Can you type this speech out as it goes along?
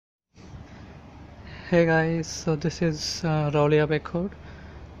Hey guys, so this is Rewley Abbey,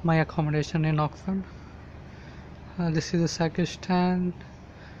 my accommodation in Oxford. This is the sacristan.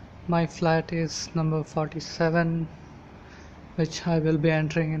 My flat is number 47, which I will be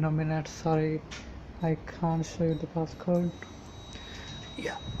entering in a minute. Sorry, I can't show you the passcode.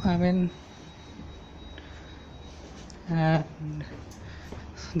 Yeah, I'm in, and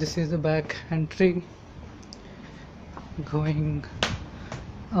this is the back entry going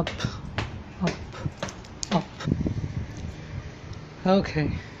up, up, up. Okay,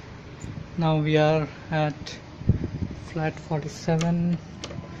 now we are at flat 47.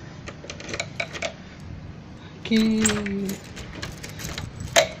 Key.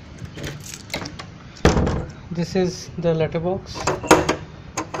 This is the letterbox.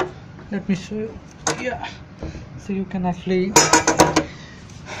 Let me show you. Yeah, so you can actually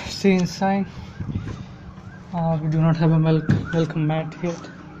see inside. We do not have a welcome mat yet.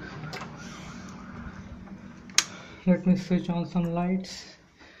 Let me switch on some lights.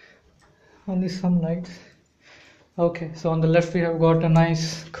 Only some lights. Okay, so on the left we have got a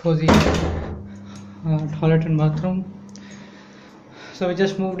nice cozy toilet and bathroom. So we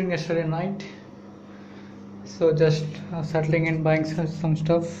just moved in yesterday night, so just settling in, buying some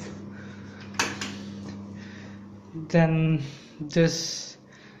stuff. Then this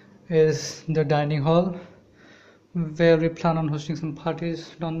is the dining hall, where we plan on hosting some parties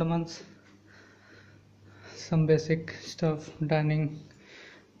down the month. Some basic stuff: dining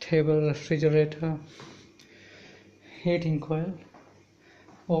table, refrigerator, heating coil,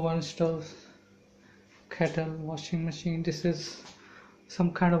 oven, stove, kettle, washing machine. This is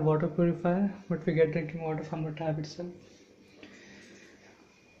some kind of water purifier, but we get drinking water from the tap itself.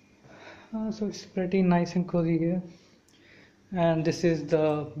 So it's pretty nice and cozy here. And this is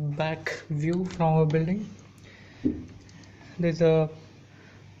the back view from our building. There's a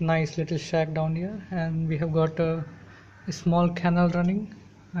nice little shack down here, and we have got a small canal running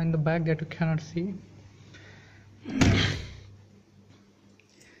in the back that you cannot see.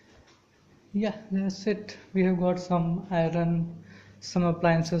 Yeah, that's it. We have got some iron, some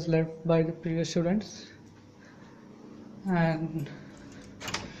appliances left by the previous students, and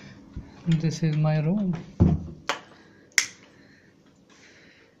this is my room.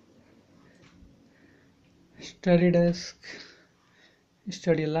 Study desk,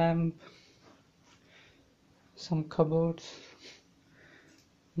 study lamp, some cupboards,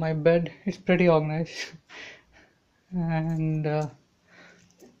 my bed. It's pretty organized. And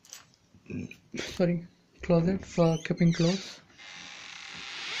closet for keeping clothes.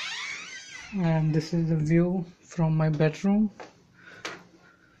 And this is the view from my bedroom.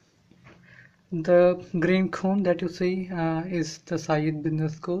 The green cone that you see is the Syed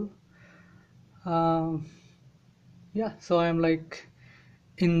Business School. Yeah, so I'm like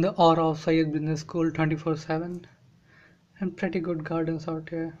in the aura of Syed Business School 24/7, and pretty good gardens out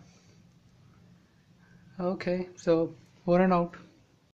here. Okay, so over and out.